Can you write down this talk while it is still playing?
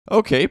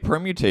Okay,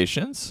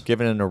 permutations.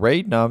 Given an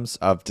array nums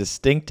of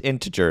distinct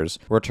integers,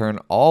 return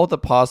all the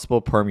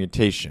possible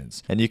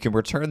permutations, and you can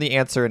return the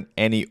answer in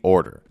any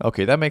order.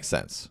 Okay, that makes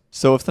sense.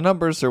 So if the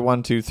numbers are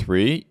 1, 2,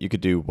 3, you could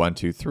do 1,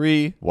 2,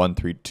 3, 1,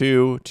 3,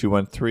 2, 2,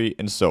 1, 3,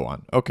 and so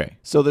on. Okay,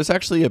 so there's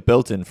actually a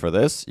built-in for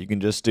this. You can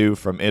just do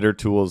from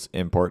itertools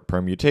import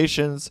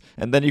permutations,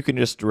 and then you can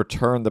just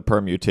return the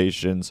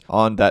permutations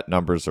on that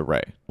numbers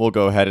array. We'll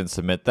go ahead and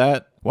submit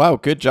that. Wow,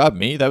 good job,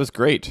 me. That was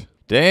great.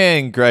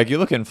 Dang, Greg, you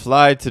looking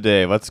fly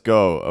today. Let's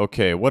go.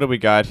 Okay, what do we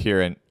got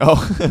here? And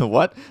oh,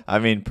 what? I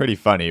mean, pretty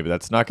funny, but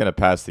that's not going to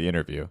pass the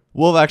interview.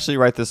 We'll actually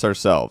write this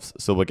ourselves.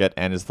 So we'll get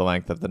n is the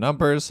length of the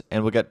numbers,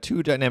 and we'll get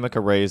two dynamic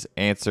arrays,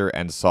 answer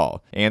and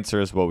sol.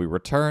 Answer is what we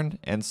return,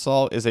 and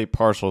sol is a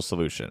partial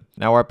solution.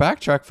 Now our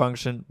backtrack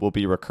function will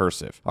be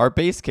recursive. Our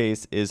base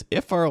case is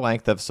if our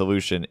length of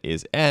solution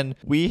is n,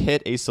 we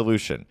hit a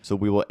solution. So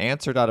we will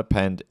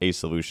answer.append a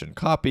solution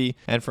copy,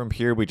 and from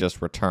here we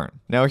just return.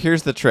 Now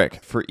here's the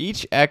trick. For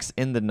each x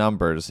in the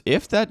numbers,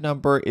 if that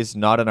number is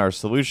not in our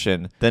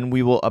solution, then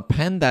we will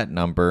append that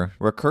number,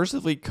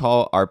 recursively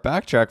call our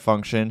backtrack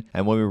function,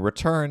 and when we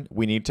return,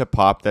 we need to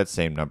pop that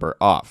same number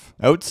off.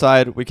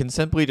 Outside, we can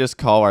simply just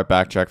call our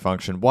backtrack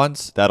function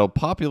once, that'll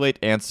populate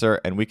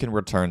answer, and we can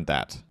return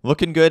that.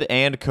 Looking good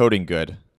and coding good.